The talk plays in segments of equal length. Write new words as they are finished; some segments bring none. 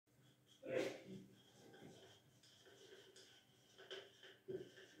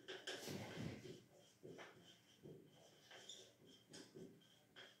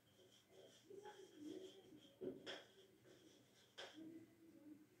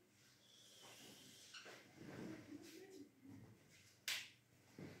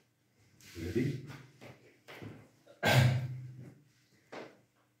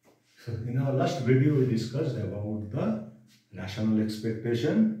So in our last video we discussed about the rational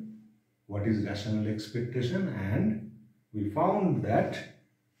expectation. What is rational expectation? And we found that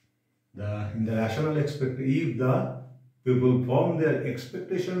in the rational expectation, if the people form their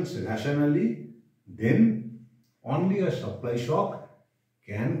expectations rationally, then only a supply shock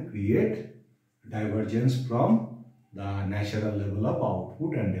can create divergence from the natural level of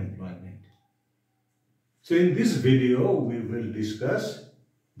output and employment. So in this video, we will discuss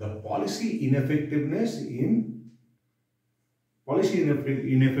the policy ineffectiveness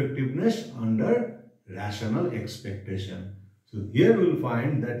under rational expectation. So here we will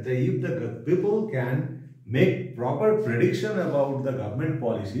find that if the people can make proper prediction about the government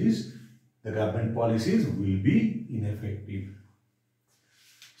policies will be ineffective.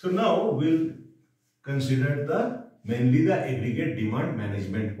 So now we'll consider mainly the aggregate demand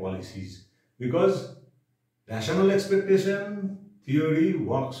management policies, because rational expectation theory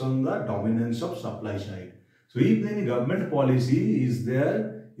works on the dominance of supply side. So if any government policy is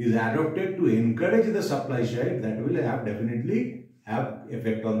adopted to encourage the supply side, that will definitely have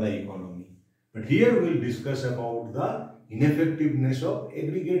effect on the economy. But here we will discuss about the ineffectiveness of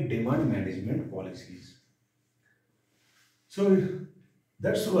aggregate demand management policies. So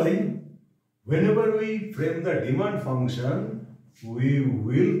that's why whenever we frame the demand function, we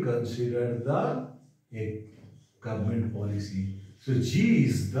will consider the government policy. So G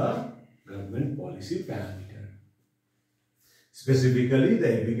is the government policy parameter. Specifically,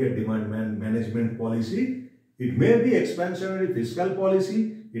 the aggregate demand management policy, it may be expansionary fiscal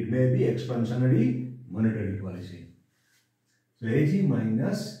policy, it may be expansionary monetary policy. So AG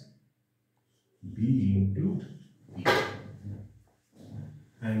minus B into B.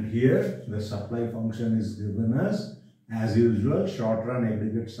 And here the supply function is given as usual, short run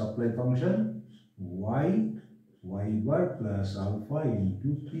aggregate supply function y bar plus alpha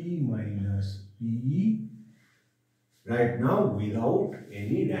into P minus PE, right now without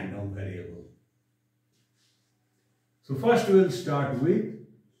any random variable. So first we will start with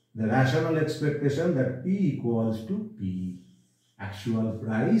the rational expectation that P equals to P. Actual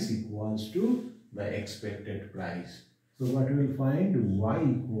price equals to the expected price. So what we will find, Y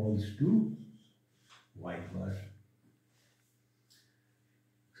equals to Y bar.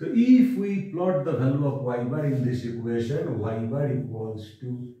 So if we plot the value of Y bar in this equation, Y bar equals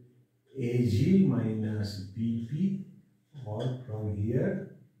to AG minus BP, or from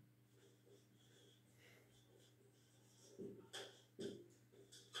here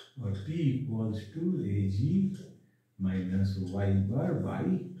or P equals to AG minus Y bar by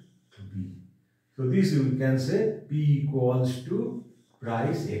B. So this we can say P equals to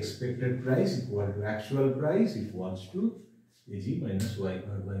price, expected price equal to actual price equals to AG minus Y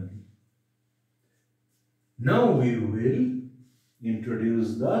bar by B. Now we will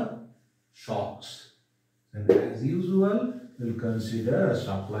introduce the shocks. And as usual, we'll consider a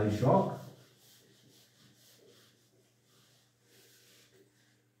supply shock.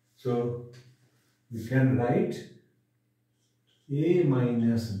 So we can write A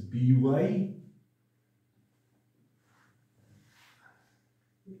minus BY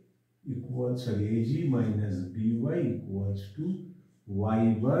equals AG minus BY equals to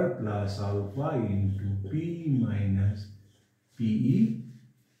Y bar plus alpha into P minus PE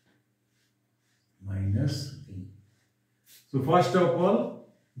minus B. So first of all,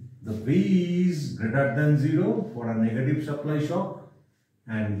 the P is greater than 0 for a negative supply shock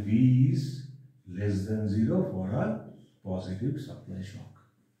and V is less than 0 for a positive supply shock.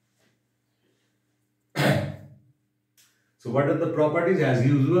 So what are the properties? As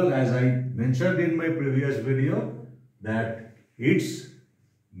usual, as I mentioned in my previous video, that its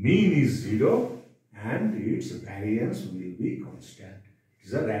mean is 0 and its variance will be constant. It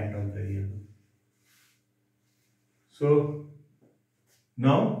is a random variable. So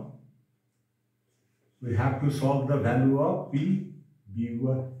now we have to solve the value of P,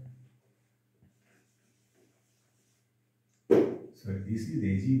 B1. So this is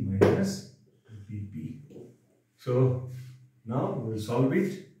AG minus BP. So now we will solve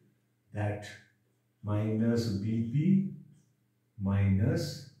it, that minus BP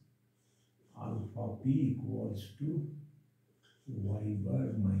minus alpha P equals to Y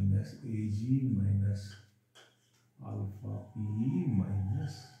bar minus AG minus alpha P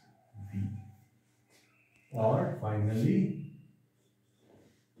minus V, or finally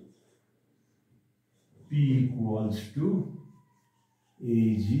P equals to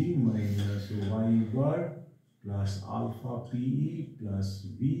AG minus Y bar plus alpha PE plus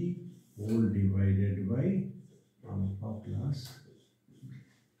V whole divided by alpha plus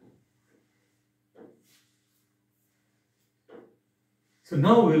So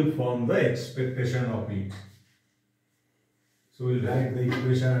now we'll form the expectation of it. So we'll write the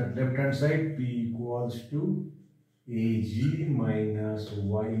equation at left hand side. P equals to AG minus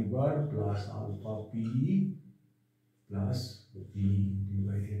Y bar plus alpha PE plus B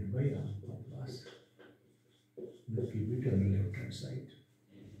divided by alpha plus. We'll keep it on the left hand side.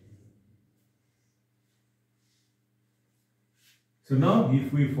 So now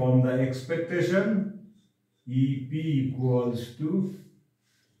if we form the expectation, EP equals to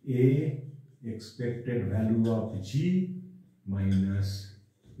A expected value of G minus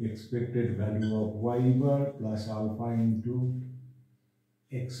expected value of Y bar plus alpha into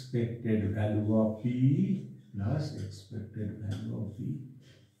expected value of P plus expected value of B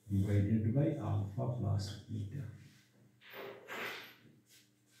divided by alpha plus beta.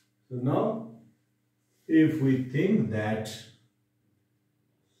 So now if we think that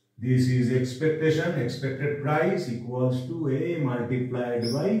this is expected price equals to A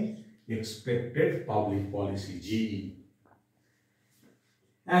multiplied by expected public policy G.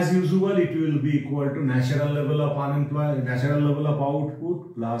 As usual, it will be equal to natural level of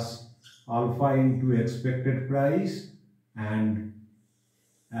output plus alpha into expected price, and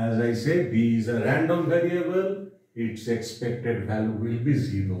as I say, B is a random variable, its expected value will be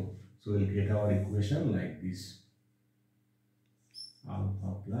 0. So we'll get our equation like this.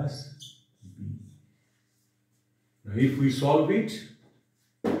 Alpha plus B. Now if we solve it,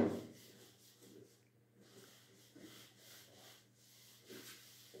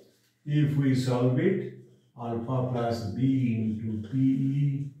 alpha plus B into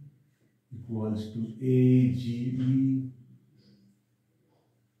PE equals to AGE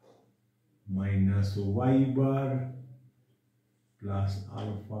minus Y bar plus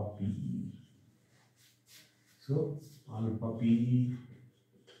alpha PE. So alpha PE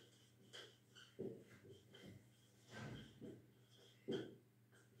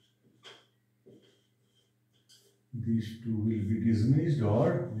these two will be dismissed,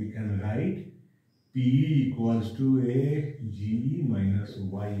 or we can write PE equals to AGE minus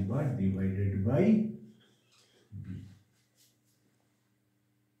Y bar divided by B.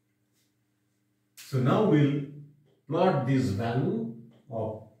 So now we'll plot this value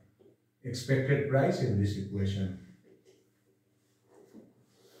of expected price in this equation.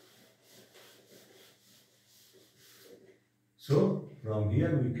 So from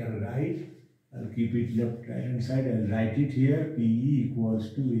here we can write, I'll keep it left right hand side, I'll write it here, PE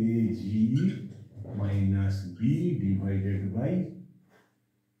equals to AGE minus B divided by,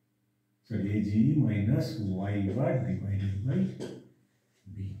 AGE minus Y bar divided by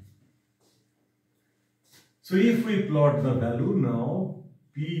B. So if we plot the value now,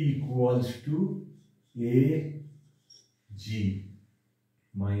 P equals to AG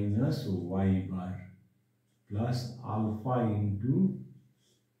minus Y bar plus alpha into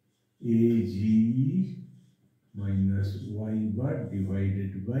AGE minus Y bar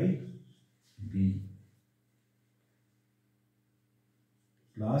divided by B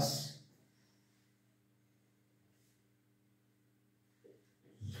plus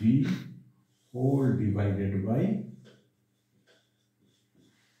B whole divided by,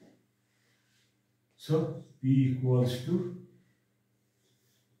 so P equals to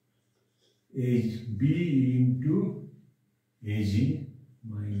B into AG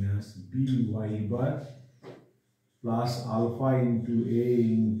minus BY bar plus alpha into A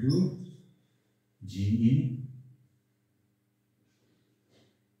into GE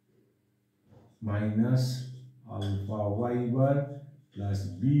minus alpha Y bar plus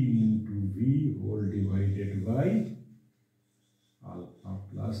B into V whole divided by alpha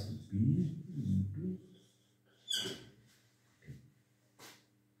plus B into.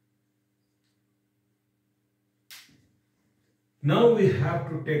 Now we have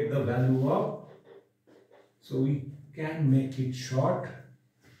to take the value of, so we can make it short,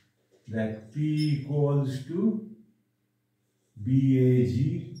 that P equals to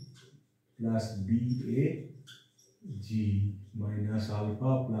BAG plus BAG minus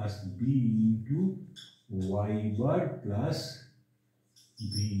alpha plus B into Y bar plus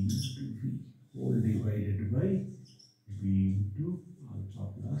B into V whole divided by B into alpha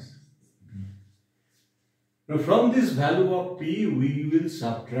plus B. Now from this value of P, we will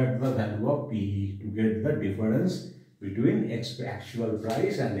subtract the value of P to get the difference between actual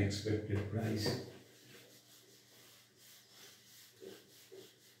price and expected price.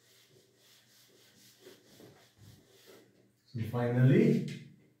 So finally,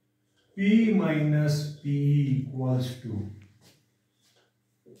 P minus P equals to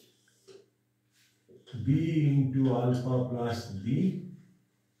B into alpha plus B,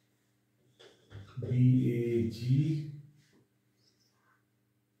 BAG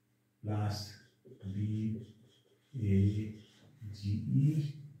plus B A G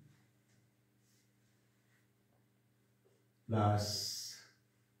E plus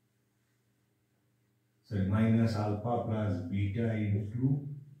minus alpha plus beta into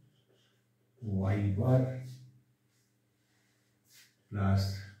y bar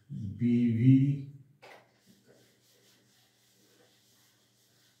plus BV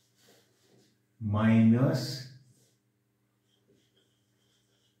minus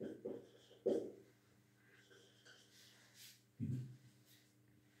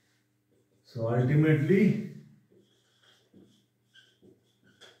so ultimately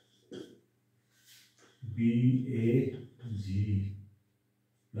BAG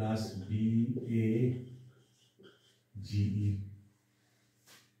plus BAGE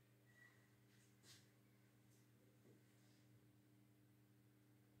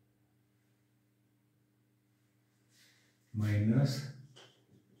minus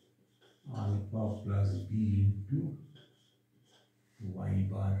alpha plus B into y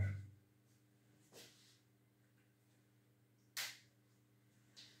bar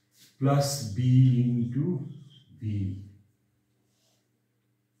plus B into B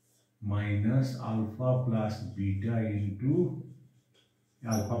minus alpha plus beta into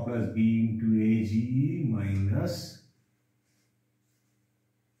alpha plus B into AGE minus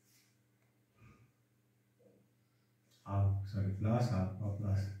plus alpha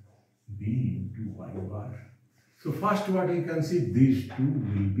plus B into y bar. So first what you can see, these two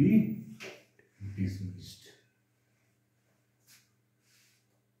will be dismissed.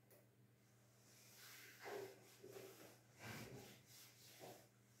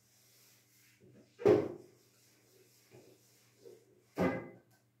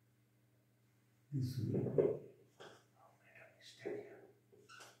 This will be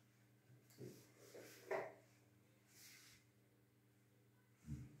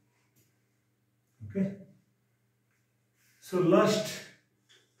okay. So last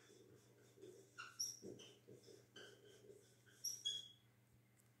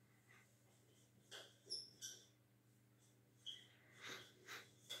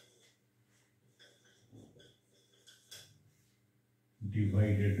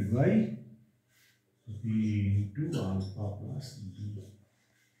divided by B into alpha plus B.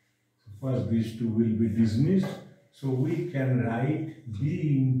 So first these two will be dismissed. So we can write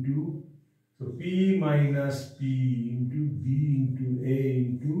B into, so P minus P into B into A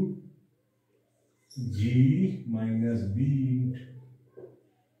into G minus B into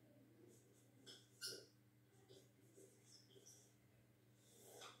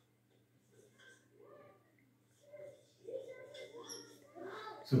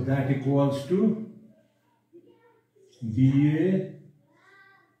so that equals to BA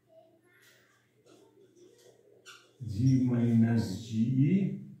G minus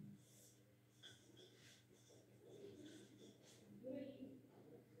GE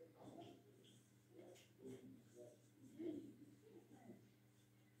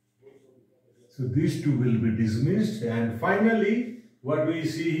so these two will be dismissed, and finally what we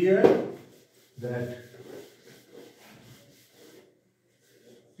see here, that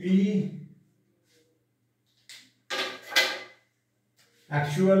P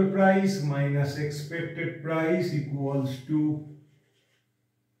actual price minus expected price equals to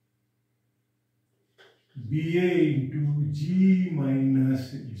BA into G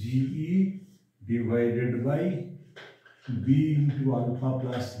minus GE divided by B into alpha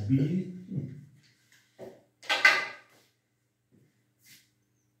plus B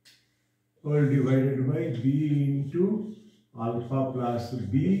all divided by B into alpha plus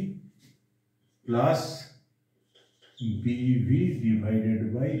B plus BV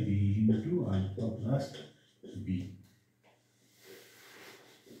divided by B into alpha plus B.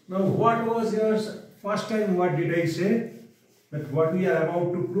 Now what was your first time, what did I say? That what we are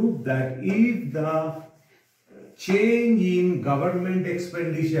about to prove, that if the change in government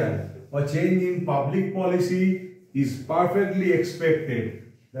expenditure or change in public policy is perfectly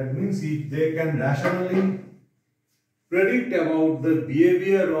expected, that means if they can rationally predict about the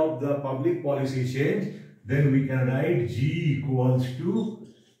behavior of the public policy change, then we can write G equals to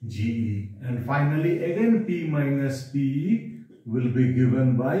GE. And finally again P minus PE will be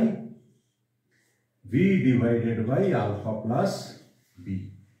given by V divided by alpha plus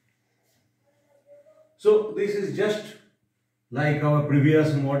B. So this is just like our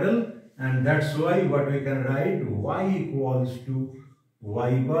previous model, and that's why what we can write, Y equals to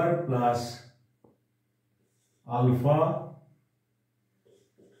Y bar plus alpha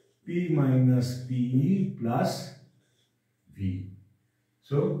P minus PE plus V.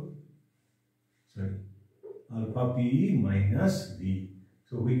 So, alpha PE minus V.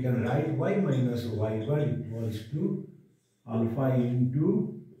 So we can write y minus y bar equals to alpha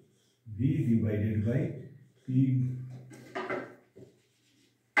into v divided by p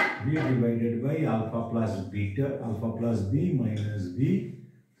v divided by alpha plus beta, alpha plus b minus v.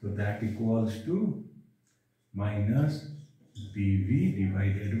 So that equals to minus bv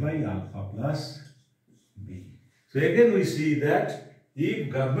divided by alpha plus b. So again we see that if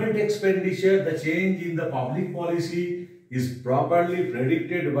government expenditure, the change in the public policy is properly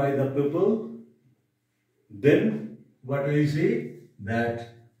predicted by the people, then what we see that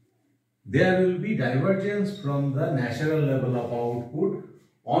there will be divergence from the national level of output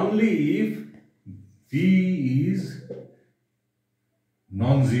only if V is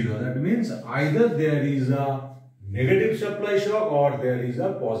non-zero. That means either there is a negative supply shock or there is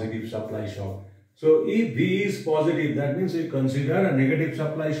a positive supply shock. So if V is positive, that means we consider a negative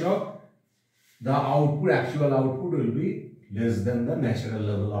supply shock, the output, actual output will be less than the natural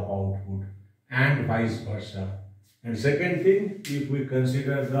level of output, and vice versa. And second thing, if we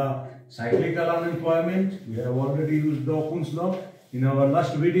consider the cyclical unemployment, we have already used the Okun's law in our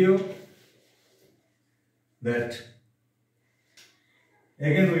last video, that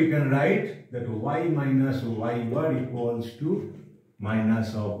again we can write that y minus y bar equals to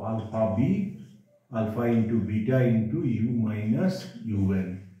minus of alpha b, alpha into beta into u minus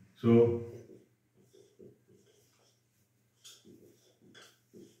un. So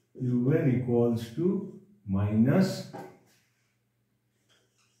un equals to minus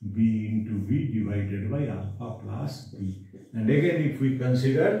b into v divided by alpha plus b. And again, if we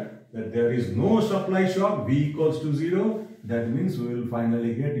consider that there is no supply shock, v equals to 0, that means we will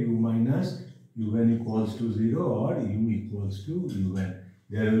finally get u minus un equals to 0 or u equals to un.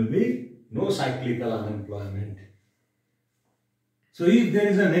 There will be no cyclical unemployment. So if there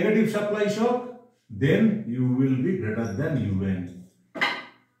is a negative supply shock, then u will be greater than un.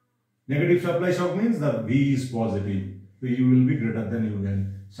 Negative supply shock means the v is positive, so u will be greater than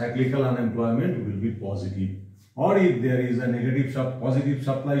un. Cyclical unemployment will be positive. Or if there is a positive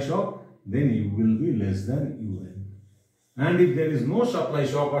supply shock, then u will be less than un. And if there is no supply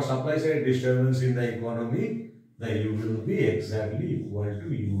shock or supply side disturbance in the economy, the u will be exactly equal to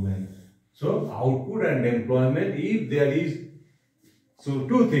un. So output and employment, if there is, so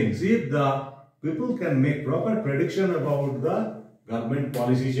two things, if the people can make proper prediction about the government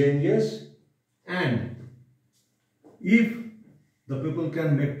policy changes, and if the people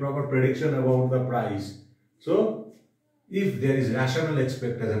can make proper prediction about the price. So if there is rational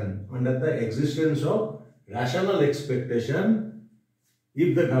expectation, under the existence of rational expectation,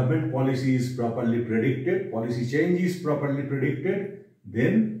 if the government policy is properly predicted, policy change is properly predicted,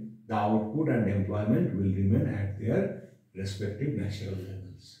 then the output and employment will remain at their respective natural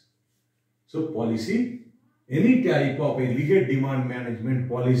levels. So policy, any type of aggregate demand management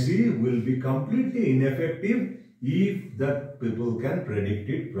policy will be completely ineffective if the people can predict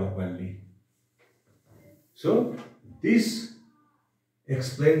it properly. So this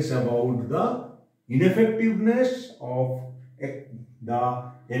explains about the ineffectiveness of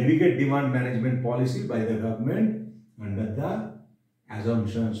the aggregate demand management policy by the government under the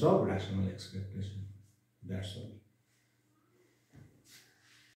assumptions of rational expectation. That's all.